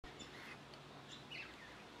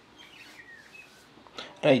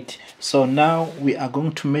Right, so now we are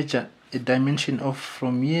going to measure a dimension of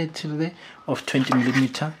from here till there of 20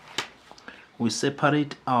 millimeter. We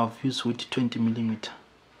separate our views with 20 millimeter.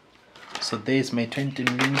 So there is my 20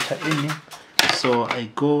 millimeter aiming. So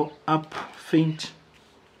I go up, faint.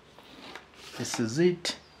 This is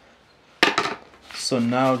it. So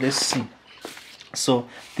now let's see. So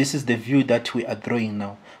this is the view that we are drawing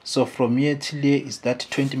now. So from here till here is that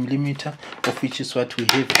 20 millimeter, of which is what we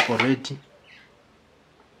have already.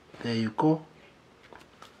 There you go.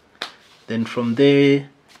 Then from there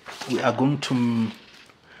we are going to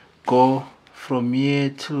go from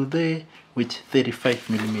here to there with 35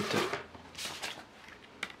 millimeter.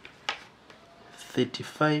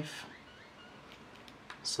 35.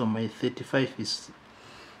 So my 35 is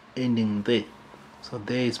ending there. So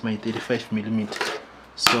there is my 35 millimeter.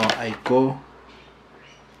 So I go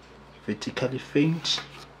vertically faint.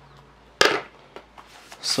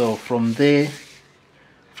 So from there,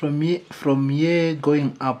 from here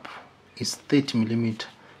going up is 30 millimeter,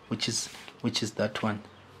 which is that one.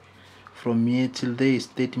 From here till there is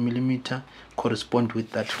 30 millimeter, correspond with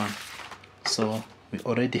that one. So we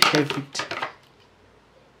already have it.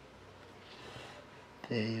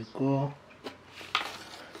 There you go.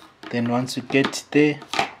 Then once you get there,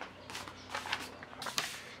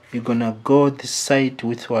 you're gonna go this side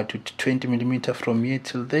with what? With 20 millimeter from here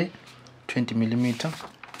till there, 20 millimeter.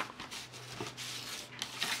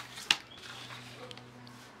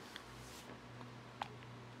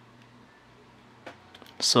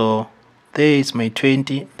 So there is my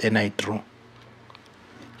 20, then I draw.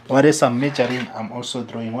 What else I'm measuring, I'm also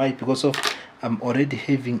drawing. Why? Because of I'm already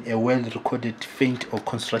having a well recorded faint or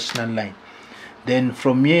constructional line. Then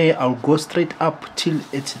from here I'll go straight up till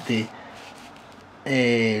it's the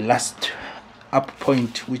last up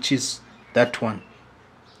point, which is that one.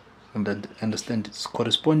 And understand it's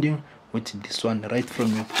corresponding with this one right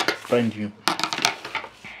from your front view.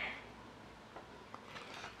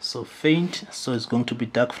 So faint, so it's going to be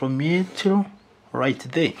dark from here till right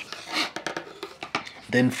there.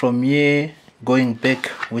 Then from here going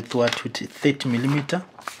back with what? With 30 millimeter,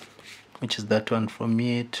 which is that one from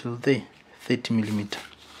here till there, 30 millimeter.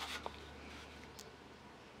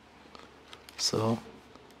 So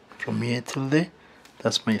from here till there,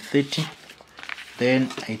 that's my 30.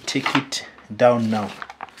 Then I take it down now,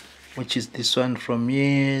 which is this one from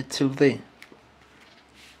here till there.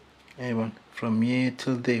 Everyone, from here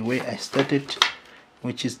till there where I started,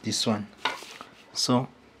 which is this one. So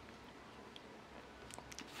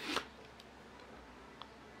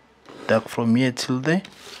dark from here till there.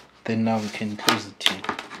 Then now we can close it here.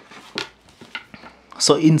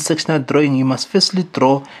 So in sectional drawing, you must firstly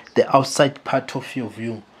draw the outside part of your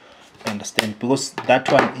view. You understand? Because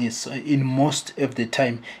that one is in most of the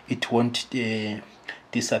time it won't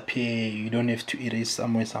disappear. You don't have to erase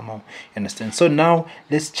somehow. You understand? So now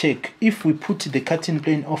let's check. If we put the cutting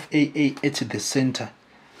plane of AA at the center,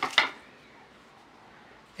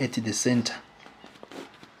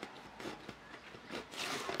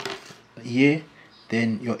 here,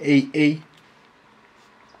 then your AA.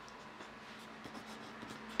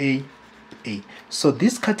 So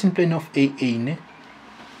this cutting plane of AA,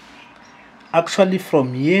 actually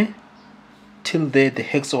from here till there, the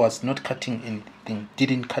hexagon was not cutting anything,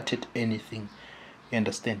 didn't cut it anything. You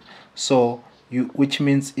understand? So which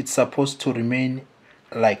means it's supposed to remain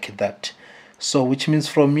like that. So which means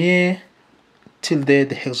from here till there,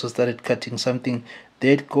 the hexagon started cutting something.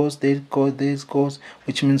 There it goes, there it goes, there it goes.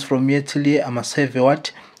 Which means from here till here, I must have a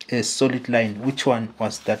what? A solid line. Which one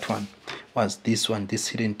was that one? Was this one, this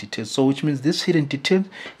hidden detail. So which means this hidden detail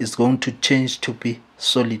is going to change to be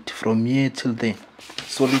solid from here till there.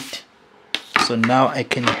 Solid. So now I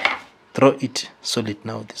can draw it solid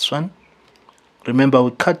now. This one. Remember,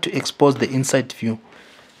 we cut to expose the inside view,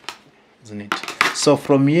 isn't it? So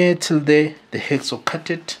from here till there, the hex will cut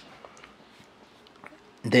it.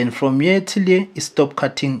 Then from here till here, it stopped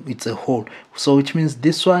cutting. It's a hole. So which means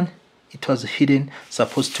this one, it was hidden,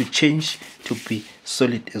 supposed to change to be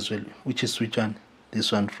solid as well. Which is which one?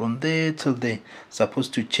 This one. From there till there,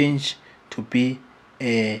 supposed to change to be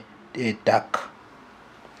a dark.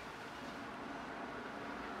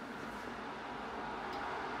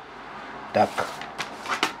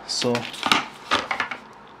 So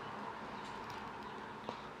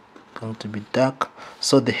going to be dark.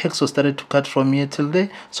 So the hexagon started to cut from here till there.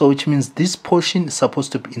 So which means this portion is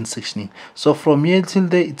supposed to be in sectioning. So from here till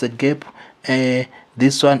there, it's a gap.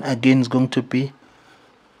 This one again is going to be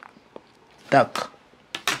dark.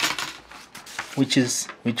 Which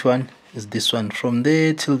one is this one? From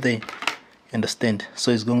there till there. Understand?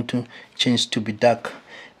 So it's going to change to be dark.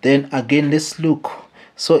 Then again, let's look.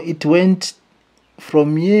 So it went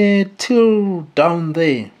from here till down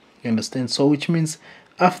there, you understand? So which means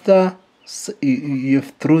after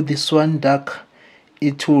you've through this one dark,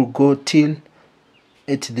 it will go till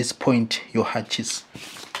at this point your hatches.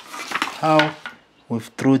 How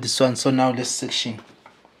we've through this one. So now let's section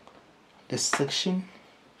this section.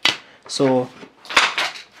 So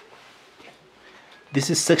this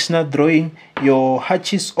is sectional drawing. Your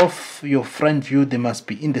hatches of your front view, they must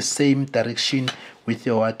be in the same direction with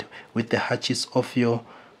your what, with the hatches of your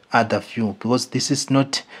other view, because this is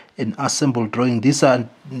not an assembled drawing. These are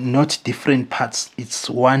not different parts, it's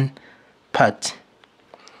one part.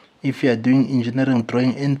 If you are doing engineering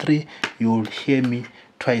drawing entry, you will hear me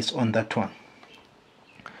twice on that one.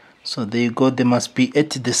 So there you go, they must be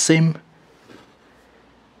at the same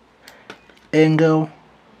angle,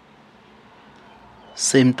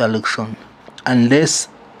 same direction, unless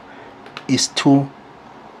it's two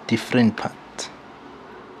different parts.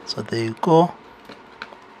 So there you go,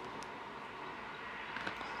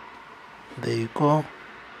 there you go,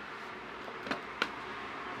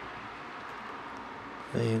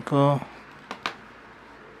 there you go,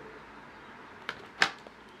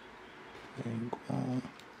 there you go,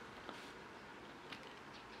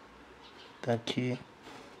 that here,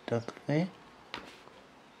 that way.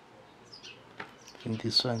 In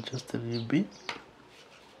this one just a little bit.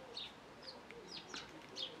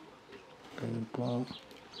 There you go.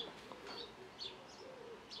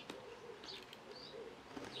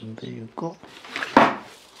 And there you go.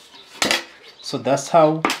 So that's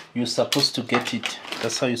how you're supposed to get it.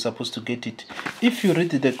 That's how you're supposed to get it. If you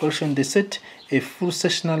read the question, they said a full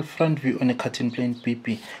sectional front view on a cutting plane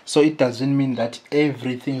PP. So it doesn't mean that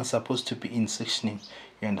everything is supposed to be in sectioning.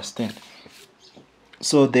 You understand?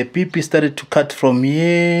 So the PP started to cut from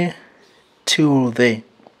here till there.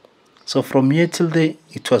 So from here till there,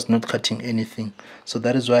 it was not cutting anything. So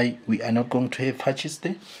that is why we are not going to have hatches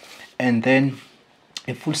there. And then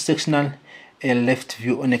a full sectional left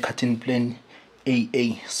view on a cutting plane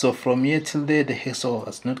AA. So from here till there, the hacksaw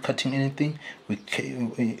was not cutting anything. We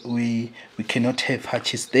cannot have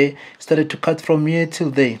hatches there. Started to cut from here till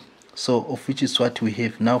there. So of which is what we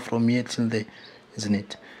have now from here till there, isn't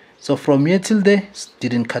it? So from here till there,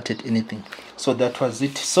 didn't cut it anything. So that was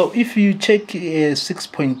it. So if you check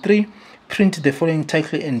 6.3, print the following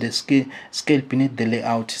title and the scale beneath the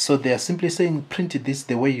layout. So they are simply saying print this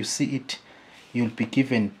the way you see it. You'll be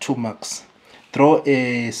given 2 marks. Draw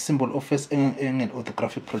a symbol of first angle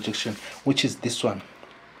orthographic projection, which is this one.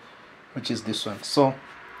 So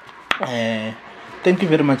thank you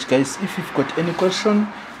very much, guys. If you've got any question,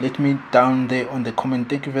 let me down there on the comment.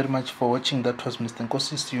 Thank you very much for watching. That was Mr.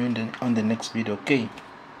 Nkosi. See you on the next video. Okay.